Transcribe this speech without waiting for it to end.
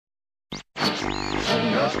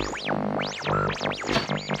So to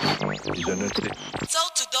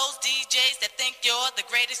those DJs that think you're the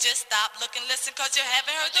greatest, just stop, look and listen, cause you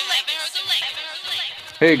haven't heard the latest.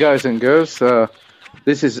 Hey guys and girls,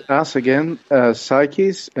 this is us again,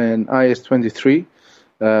 Psyches and IS23,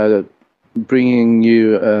 bringing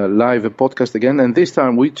you live a podcast again. And this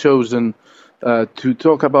time we've chosen to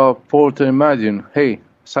talk about Porter and Madion. Hey,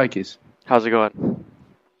 Psyches. How's it going?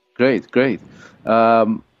 Great, great.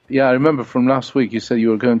 Yeah, I remember from last week you said you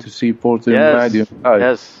were going to see Porter and Madion.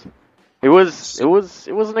 Yes. It was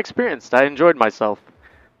an experience. I enjoyed myself.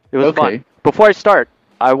 It was fun. Before I start,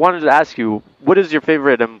 I wanted to ask you, what is your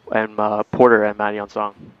favorite Porter and Madion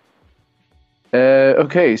song?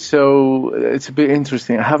 Okay, so it's a bit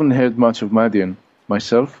interesting. I haven't heard much of Madion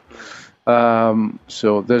myself.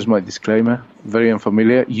 So there's my disclaimer. Very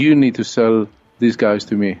unfamiliar. You need to sell these guys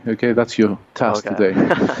to me. Okay, that's your task today.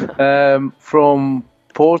 From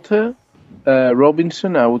Porter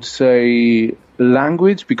Robinson, I would say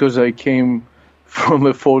Language, because I came from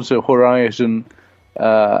a Forza Horizon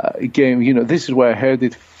game. You know, this is where I heard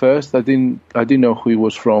it first. I didn't know who he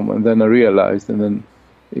was from, and then I realized, and then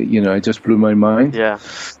it just blew my mind. Yeah.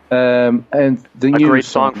 And the new great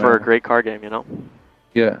song for a great car game,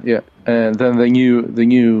 Yeah, yeah. And then the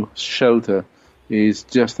new Shelter is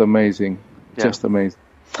just amazing. Yeah. Just amazing.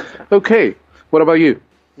 Okay, what about you?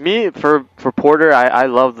 Me, for Porter, I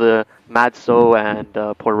love the Mad So and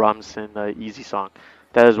Porter Robinson Easy song.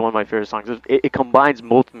 That is one of my favorite songs. It combines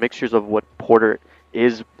both mixtures of what Porter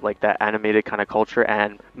is, like that animated kind of culture,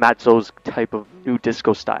 and Mad So's type of new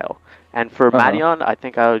disco style. And for Madion, I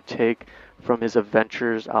think I would take from his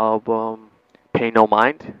Adventures album, Pay No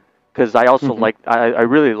Mind, because I also I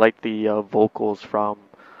really like the vocals from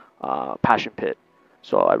Passion Pit.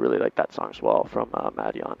 So I really like that song as well from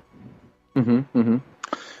Madion.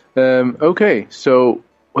 Okay, so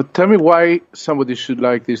tell me why somebody should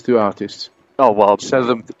like these two artists. Oh, well, sell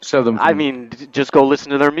them to I me. mean, just go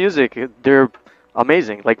listen to their music. They're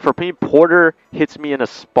amazing. Like, for me, Porter hits me in a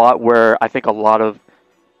spot where I think a lot of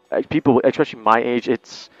people, especially my age,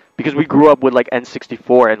 it's because we grew up with like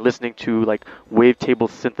N64 and listening to like wavetable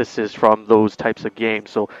synthesis from those types of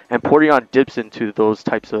games. So, and Porter dips into those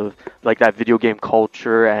types of like that video game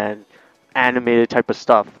culture and animated type of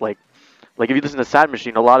stuff. Like if you listen to Sad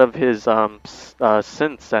Machine, a lot of his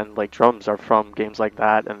synths and like drums are from games like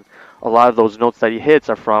that, and a lot of those notes that he hits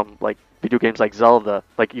are from like video games like Zelda.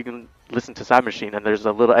 Like, you can listen to Sad Machine and there's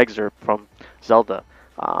a little excerpt from Zelda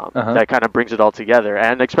that kind of brings it all together.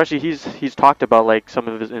 And especially he's talked about like some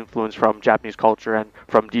of his influence from Japanese culture and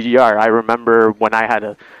from DDR. I remember when I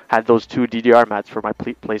had those two DDR mats for my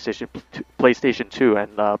PlayStation 2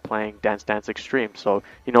 and playing Dance Dance Extreme. So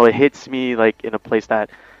it hits me like in a place that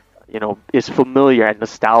is familiar and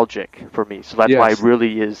nostalgic for me. So that's why it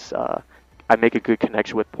really is. I make a good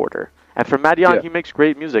connection with Porter. And for Madion, he makes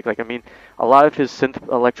great music. Like, I mean, a lot of his synth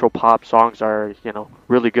electro pop songs are,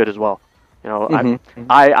 really good as well.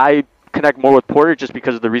 I connect more with Porter just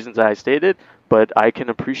because of the reasons that I stated, but I can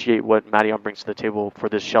appreciate what Madion brings to the table for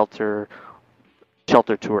this Shelter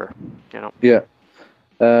tour. Yeah.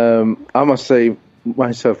 I must say,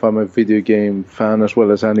 myself, I'm a video game fan as well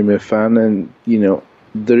as anime fan, and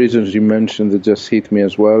the reasons you mentioned that just hit me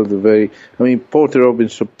as well. Porter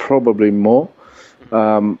Robinson probably more.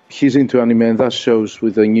 He's into anime, and that shows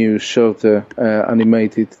with the new Shelter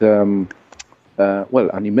animated.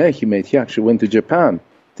 Anime he made. He actually went to Japan,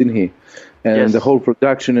 didn't he? And the whole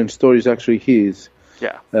production and story is actually his.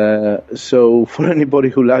 Yeah. So for anybody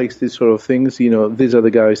who likes these sort of things, these are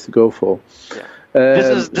the guys to go for. Yeah.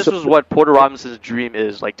 This is what Porter Robinson's dream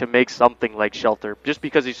is, like, to make something like Shelter, just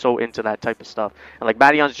because he's so into that type of stuff. And like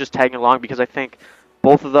Madion's just tagging along because I think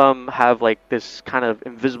both of them have like this kind of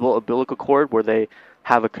invisible umbilical cord where they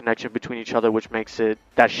have a connection between each other, which makes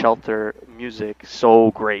that Shelter music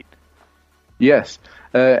so great. Yes,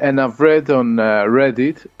 and I've read on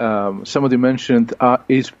Reddit, somebody mentioned,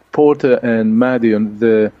 is Porter and Madion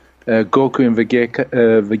the Goku and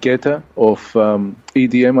Vegeta of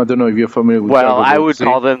EDM? I don't know if you're familiar with Well, I would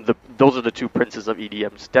call them those are the two princes of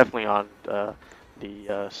EDMs, definitely on the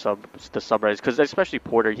subreddits, because especially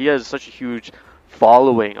Porter, he has such a huge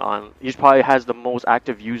following he probably has the most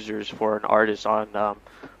active users for an artist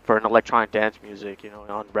for an electronic dance music,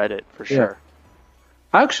 on Reddit for sure.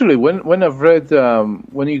 Actually, when I've read,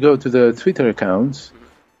 when you go to the Twitter accounts,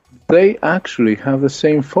 they actually have the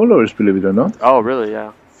same followers, believe it or not. Oh, really?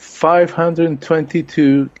 Yeah.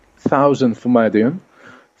 522,000 for Madion,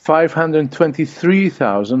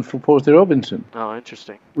 523,000 for Porter Robinson. Oh,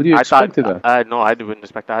 interesting. Would you expect that? No, I wouldn't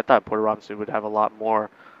expect that. I thought Porter Robinson would have a lot more,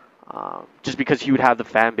 just because he would have the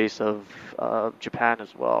fan base of Japan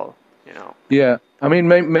as well. You know. Yeah, I mean,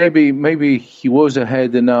 maybe he was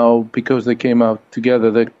ahead, and now because they came out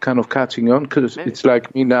together, they're kind of catching on. Because Maybe. it's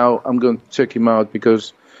like me now, I'm going to check him out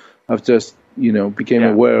because I've just became Yeah.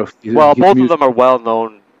 aware of his, Well, his both of music. them are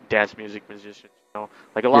well-known dance music musicians. You know,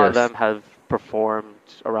 like a lot of Yes. them have performed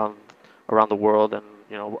around the world, and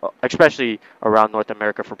especially around North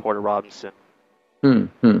America for Porter Robinson.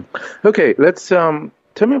 Okay, let's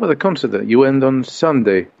tell me about the concert that you went on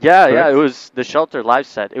Sunday. Yeah, correct? it was the Shelter live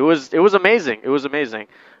set. It was amazing. It was amazing.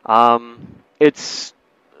 It's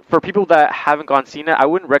for people that haven't gone seen it. I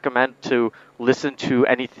wouldn't recommend to listen to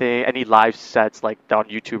any live sets like on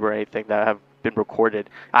YouTube or anything that have been recorded.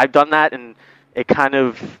 I've done that, and it kind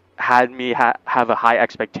of had me have a high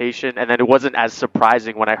expectation, and then it wasn't as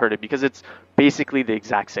surprising when I heard it because it's basically the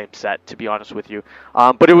exact same set, to be honest with you.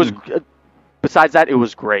 But it was. Besides that, it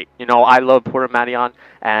was great. I love Porter and Madion,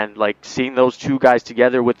 and like seeing those two guys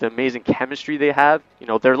together with the amazing chemistry they have.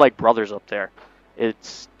 They're like brothers up there. It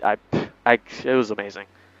was amazing.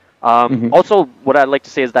 Also, what I'd like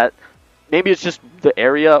to say is that maybe it's just the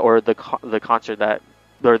area or the concert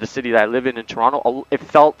or the city that I live in Toronto. It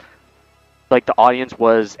felt like the audience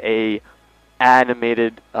was like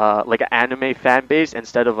an anime fan base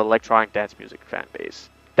instead of electronic dance music fan base.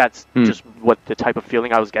 That's just what the type of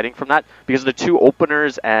feeling I was getting from that, because the two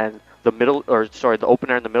openers and the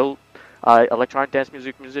opener and the middle electronic dance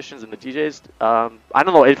music musicians and the DJs, I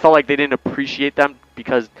don't know, it felt like they didn't appreciate them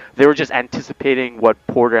because they were just anticipating what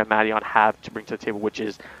Porter and Madion have to bring to the table, which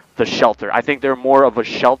is the Shelter. I think they're more of a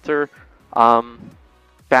Shelter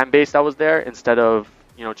fan base that was there instead of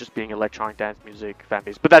just being electronic dance music fan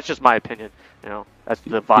base. But that's just my opinion. That's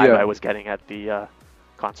the vibe I was getting at the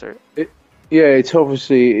concert. It's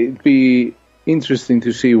obviously, it'd be interesting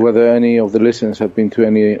to see whether any of the listeners have been to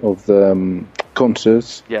any of the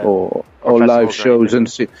concerts or live shows and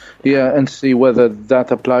see whether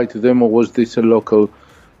that applied to them, or was this a local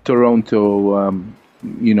Toronto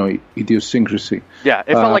idiosyncrasy. Yeah,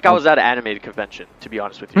 it felt like I was at an animated convention, to be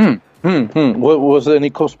honest with you. Was there any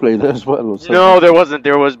cosplay there as well? No, there wasn't.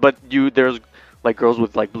 There's like girls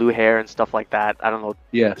with like blue hair and stuff like that. I don't know.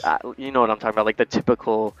 Yes. You know what I'm talking about, like the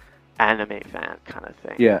typical anime fan kind of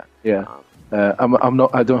thing. Yeah. I'm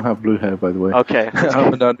not. I don't have blue hair, by the way. Okay.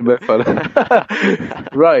 I'm an anime fan.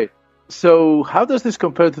 Right. So, how does this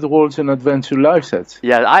compare to the Worlds and Adventure live sets?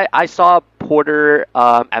 Yeah, I saw Porter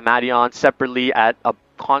and Madion separately at a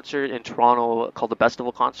concert in Toronto called the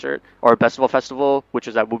Bestival Concert, or Bestival Festival, which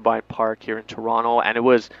is at Woodbine Park here in Toronto, and it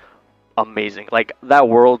was amazing. Like that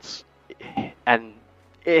Worlds, and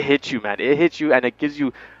it hits you, man. It hits you, and it gives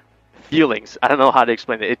you feelings. I don't know how to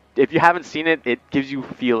explain it. If you haven't seen it, it gives you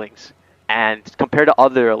feelings. And compared to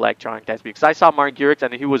other electronic dance music, I saw Martin Garrix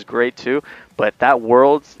and he was great too. But that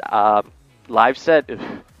World's live set,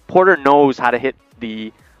 Porter knows how to hit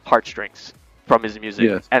the heartstrings from his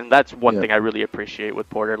music, and that's one thing I really appreciate with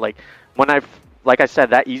Porter. Like like I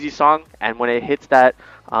said, that Easy song, and when it hits that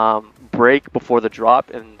break before the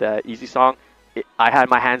drop in the Easy song, I had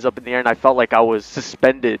my hands up in the air and I felt like I was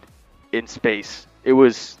suspended in space. It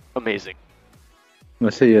was amazing. I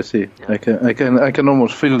see. Yeah. I can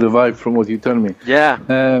almost feel the vibe from what you tell me.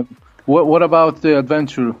 Yeah. What about the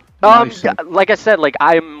Adventure? Like I said, like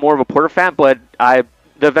I'm more of a Porter fan, but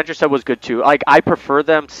the Adventure set was good too. Like I prefer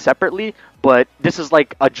them separately, but this is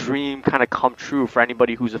like a dream kind of come true for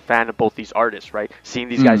anybody who's a fan of both these artists, right? Seeing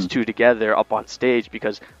these guys two together up on stage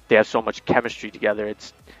because they have so much chemistry together.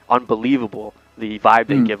 It's unbelievable the vibe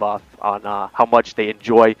they give off on how much they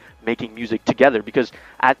enjoy making music together. Because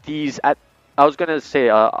at the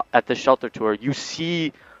Shelter tour, you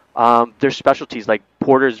see their specialties. Like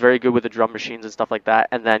Porter's very good with the drum machines and stuff like that,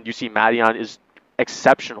 and then you see Madion is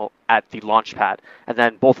exceptional at the launch pad, and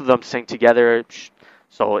then both of them sing together.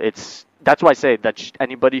 So that's why I say that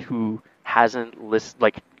anybody who hasn't listened,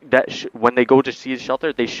 like that, when they go to see the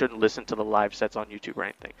Shelter, they shouldn't listen to the live sets on YouTube or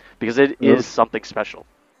anything, because it is something special.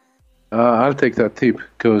 I'll take that tip,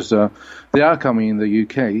 because they are coming in the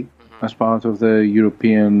UK as part of the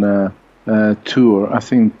European tour, I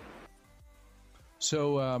think.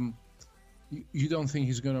 So, you don't think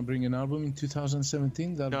he's going to bring an album in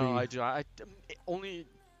 2017? No, I do. Only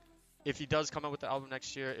if he does come out with the album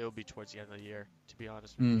next year, it'll be towards the end of the year, to be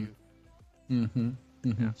honest with you.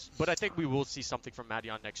 Yeah. But I think we will see something from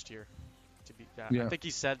Madion next year. I think he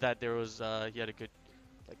said that there was he had a good,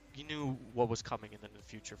 like, he knew what was coming in the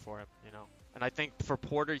future for him, And I think for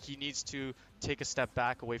Porter, he needs to take a step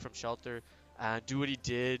back away from Shelter and do what he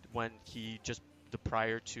did when he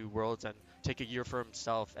prior to Worlds, and take a year for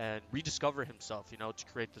himself and rediscover himself, to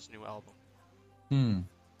create this new album.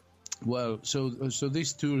 Well, so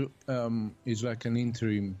this tour is like an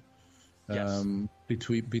interim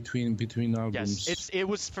between albums. Yes, it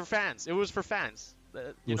was for fans. It was for fans.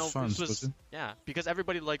 Fans, was it? Yeah, because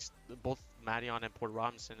everybody likes both Madeon and Porter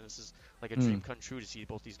Robinson. And this is like a dream come true to see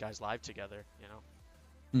both these guys live together.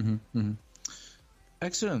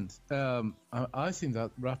 Excellent. I think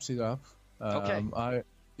that wraps it up. Okay.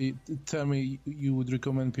 Tell me, you would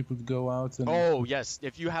recommend people to go out and... Oh yes,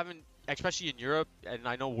 if you haven't, especially in Europe, and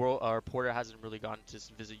I know Porter hasn't really gotten to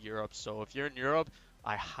visit Europe. So if you're in Europe,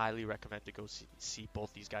 I highly recommend to go see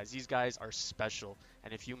both these guys. These guys are special,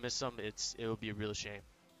 and if you miss them, it will be a real shame.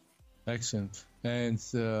 Excellent. And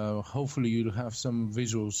hopefully you'll have some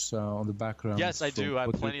visuals on the background. Yes, I do. I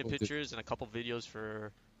have plenty of pictures and a couple videos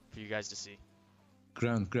for you guys to see.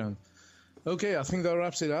 Grand. Okay, I think that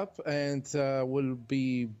wraps it up, and we'll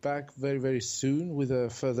be back very, very soon with a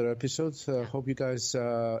further episode. Hope you guys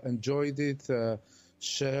enjoyed it.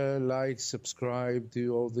 Share, like, subscribe,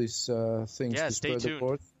 do all these things to stay spread the tuned.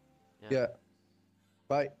 word. Yeah.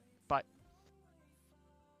 Bye. Bye.